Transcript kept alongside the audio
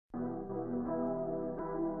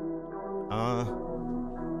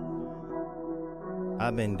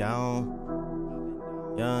I've been down,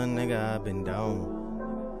 young nigga, I've been down.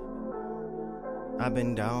 I've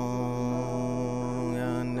been down,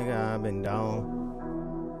 young nigga, I've been down.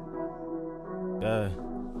 Yeah.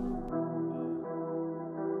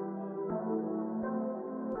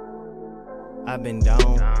 I've been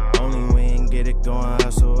down, only win, get it going,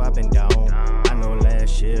 hustle, I've been down. I know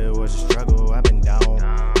last year was a struggle, I've been down.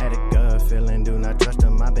 Had a gut feeling, do not trust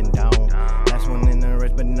them, I've been down. Last one in the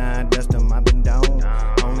race, but now I dust them, I've been down.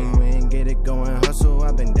 Only win, get it going, hustle,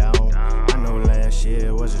 I've been down. I know last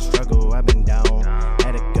year was a struggle, I've been down.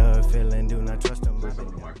 Had a gut feeling, do not trust them, I've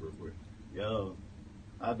been down. Yo,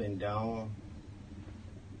 I've been down.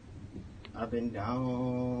 I've been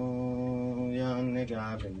down, young nigga,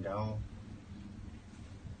 I've been down.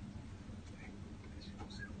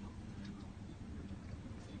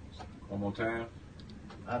 One more time.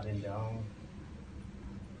 I've been down.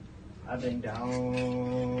 I've been down,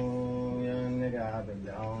 young nigga, I've been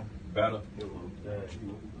down. Better. Yeah,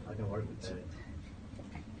 I can work with that.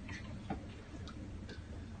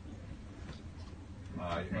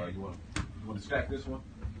 You want to stack this one?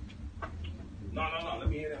 No. Let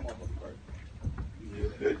me hear that motherfucker first.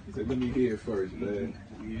 He said, let me hear it first, man.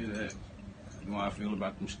 Yeah, that. You know how I feel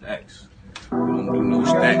about them stacks. We don't do no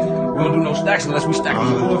stacks. We don't do no stacks unless we stack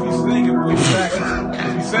them. If you singing, we stack them.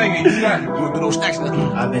 If you singing, you stack them. We don't do no stacks unless we.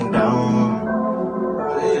 I've been down.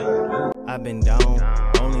 I've been down.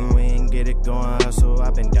 Only win, get it going, hustle,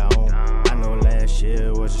 I've been down. I know last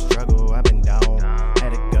year was a struggle, I've been down.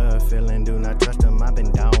 Had a gut feeling, do not trust them, I've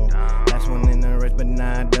been down. Last one in the race, but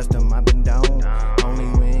now I dust them, I've been down. Only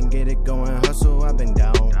win, get it going, hustle, I've been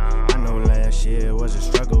down. I know last year was a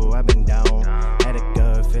struggle, I've been down. Had a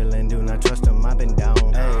gut feeling, do not trust them, I've been down.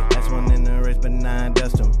 Hey, last one in the race, but now I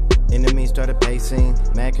dust them. Enemies started pacing,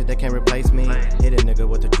 mad cause they can't replace me. Hit a nigga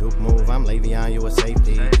with a juke move, I'm Le'Veon, you a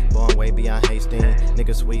safety. Born way beyond Hastings,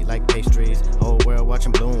 nigga sweet like pastries. Whole world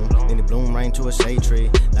watching bloom, then the bloom rain to a shade tree.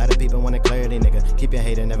 Lot of people want clarity, nigga. Keep your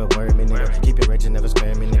hater, never worry me, nigga. Keep it rich and never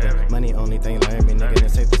spare me, nigga. Money only thing learn me, nigga.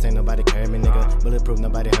 It's safe to say nobody carry me, nigga. Bulletproof,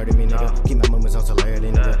 nobody hurting me, nigga. Keep my movements on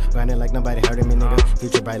celerity, nigga. Grinding like nobody hurting me, nigga.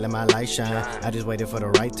 Future bright, let my light shine. I just waited for the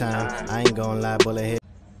right time. I ain't gonna lie, bullet hit.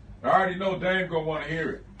 I already know Dame gonna want to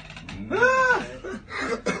hear it. Yeah.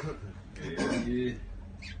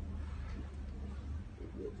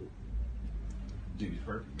 Jimmy's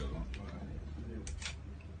perfect though.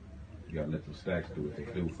 You gotta let the stacks do what they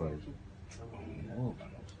do first. Oh,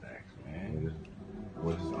 got no stacks, man.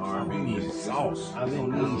 What is R&B? This is sauce. I've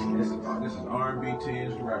been This is R&B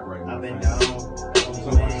tinged rap right now. I've been down. So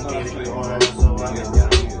I've been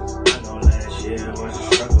down. I know last year was a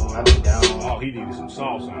struggle, I've been down. Oh, he needed some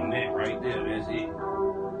sauce on that right there. That's it.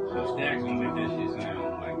 Some stacks gonna make that shit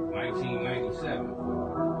sound like 1997.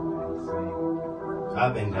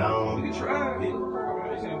 I've been down. We can try it.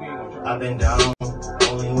 I've been down.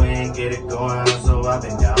 Only win, get it going, so I've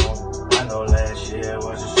been down. I know last year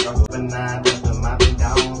was a struggle, but now I dust them, I've been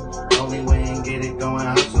down. Only win, get it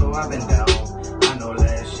going, so I've been down. I know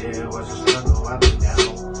last year was a struggle, I've been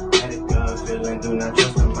down. Had a good feeling, do not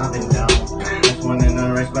trust them, I've been down. Last one in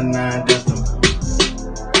the race, but now I dust them.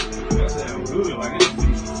 That sound good, like it's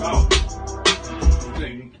some sauce.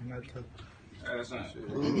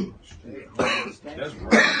 That's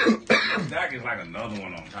right. Stack is like another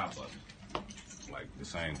one on top of it. Like the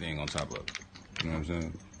same thing on top of it. You know what I'm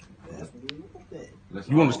saying?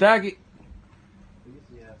 You want to stack it?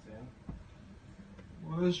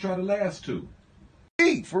 Well, let's try the last two.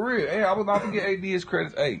 Hey, for real. Hey, I was about to get AD his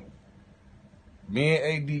credits. Hey, me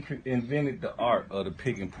and AD invented the art of the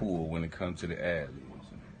pick and pull when it comes to the ad libs.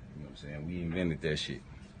 You know what I'm saying? We invented that shit. You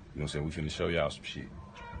know what I'm saying? We finna show y'all some shit.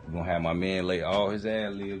 We're gonna have my man lay all his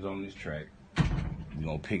ad libs on this track. We're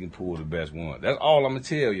gonna pick and pull the best one. That's all I'm gonna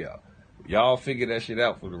tell y'all. Y'all figure that shit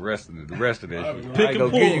out for the rest of that shit. I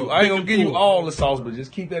ain't gonna give you all the sauce, but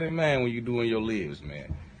just keep that in mind when you're doing your libs,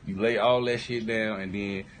 man. You lay all that shit down and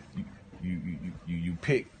then you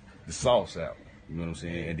pick the sauce out. You know what I'm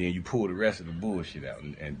saying? And then you pull the rest of the bullshit out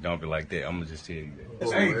and dump it like that. I'm gonna just tell you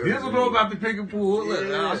that. Hey, this will know about the pick and pull.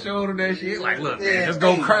 Look, I'll show him that shit. Like, look, man, just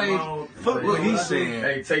go crazy. Fuck what he's saying.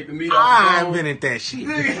 Hey, take the meat off. I invented that shit.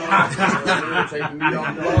 Take the meat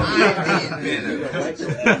off the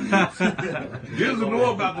bone. Dills will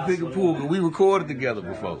know about the pick and pull because we recorded together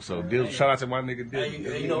before. So Dills, shout out to my nigga Dills.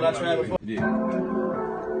 You know what I tried before? Yeah.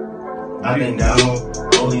 I've been down.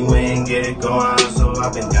 Only win, get it going, so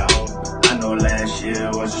I've been down. I know last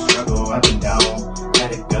year was a struggle, I've been down.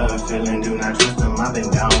 Had a gut feeling, do not trust them, I've been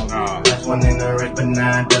down. Last one in the race, but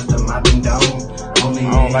now I dust them, I've been down. Only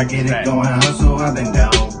win, get it going, hustle, I've been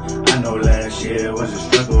down. I know last year was a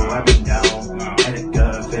struggle, I've been down. Had a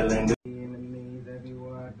gut feeling. Enemies everywhere.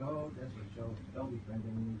 Don't be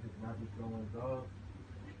friending me because I be going dog.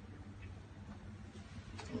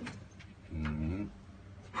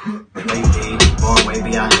 Born way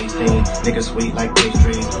beyond 18, niggas sweet like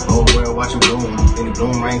pastry. Whole world watching bloom, in the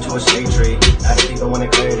bloom rain to a shade tree. I see the one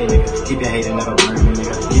that clarity, nigga. Keep your hating, never burn me,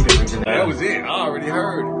 nigga. Keep it rich and That was it. I already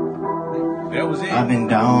heard it. That was it. I've been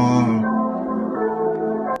down.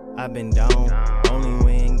 I've been down. Only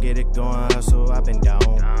win, get it going, hustle. I've been down.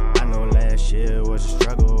 I know last year was a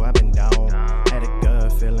struggle. I've been down. Had a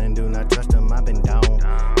gut feeling, do not trust them. I've been down.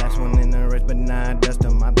 Last one in the race, but now I dust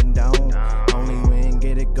them. I've been down. Only win,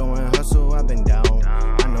 get it going, hustle. I've been down.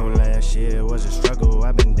 I know last year was a struggle.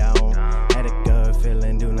 I've been down. Had a gut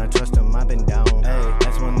feeling, do not trust them. I've been down. Hey,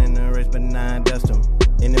 last one in the race, but now I dust them.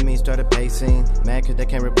 Enemies started pacing, mad cause they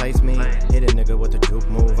can't replace me. Hit a nigga with a juke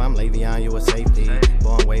move, I'm Le'Veon, you a safety.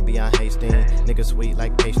 Born way beyond Hastings, niggas sweet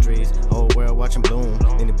like pastries. Whole world watching bloom,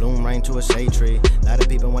 then the bloom rain to a shade tree. Lot of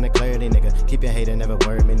people want clarity, nigga. Keep your hater, never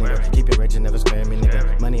worry me, nigga. Keep it rich and never spare me,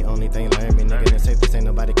 nigga. Money only thing learn me, nigga. The safety ain't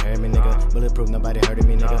nobody carry me, nigga. Bulletproof, nobody hurting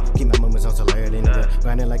me, nigga. Keep my movements on celerity, nigga.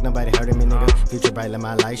 Grinding like nobody hurting me, nigga. Future bright, let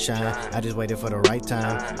my light shine. I just waited for the right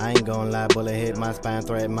time. I ain't gon' lie, bullet hit my spine,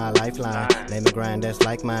 threaten my lifeline. Let me grind, that's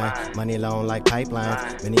like mine. Money long like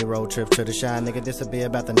pipelines. Many road trips to the shine, nigga. This'll be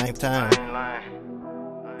about the 9th time.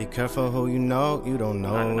 Be careful who you know, you don't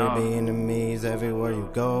know. It be enemies everywhere you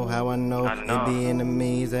go. How I know? It be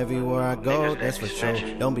enemies everywhere I go. That's for sure.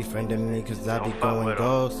 Don't be friending me, cause I be going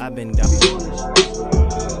ghost. I've been down. That's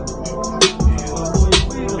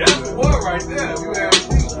the one right there.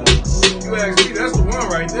 You ask me, that's the one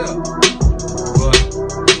right there. But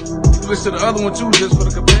you listen to the other one too, just for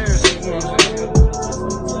the comparison. You know what I'm saying?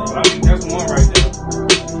 But I think that's the one right there.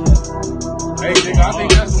 Hey, nigga, I think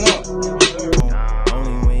that's the one.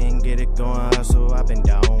 Only win, get it going, hustle. I've been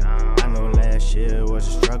down. I know last year was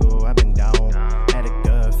a struggle. I've been down. Had a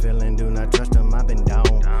gut feeling, do not trust them. I've been down.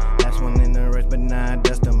 Last one in the race, but now I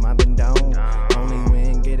dust them. I've been down. Only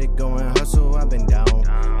win, get it going, hustle. I've been down.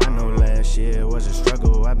 I know last year was a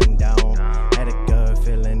struggle. I've been down. Had a gut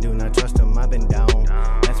feeling, do not trust them. I've been down.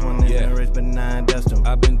 Last one in the race, but now I dust them.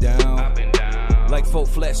 I've been down. Like 4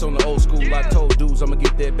 flats on the old school. I told dudes I'ma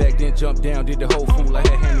get that back, then jump down, did the whole fool. I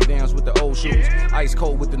had hand-me-downs with the old shoes, ice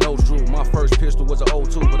cold with the nose drool. My first pistol was an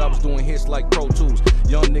old tool, but I was doing hits like Pro Tools.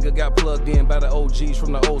 Young nigga got plugged in by the OGs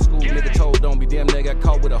from the old school. Nigga told on me, damn nigga got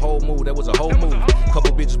caught with a whole move. That was a whole move.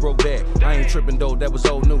 Couple bitches broke bad. I ain't tripping though, that was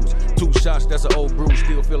old news. 2 shots, that's an old bruise.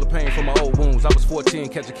 Still feel the pain from my old wounds. I was 14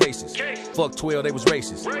 catching cases. Fuck 12, they was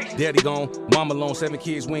racist. Daddy gone, mama alone, 7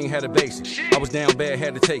 kids, we ain't had a basis. I was down bad,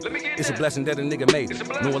 had to take it. It's a blessing that a nigga made it.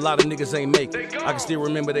 Know a lot of niggas ain't make it. I can still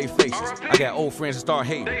remember they faces. I got old friends that start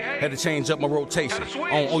hating. Had to change up my rotation. I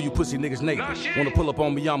don't owe you pussy niggas naked. Wanna pull up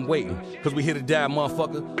on me, I'm waiting. Cause we here to die,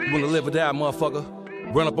 motherfucker. You wanna live or die, motherfucker.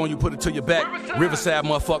 Run up on you, put it to your back. Riverside,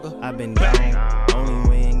 motherfucker. I've been down. Only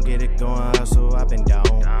win, get it going, hustle. I've been down.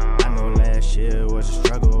 I know last year was a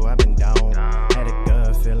struggle. I've been down. Had a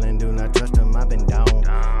gut feeling, do not trust them. I've been down.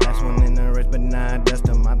 Last one in the race, but now I dust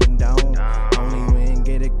them. I've been down. Only win,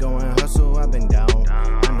 get it going, hustle. I've been down.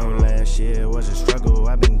 Last year was a struggle,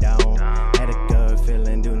 I've been down. Had a gut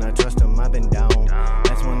feeling, do not trust them, I've been down.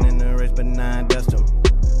 Last one in the race, but now I dust them.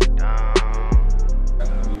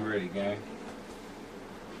 You ready, gang?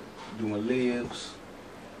 Doing libs.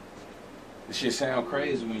 This shit sound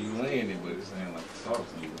crazy when you land it, but it sound like a sauce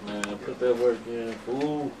to you. Man, put that work in,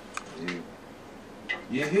 fool. Yeah.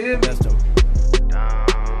 You hear me? Dust them.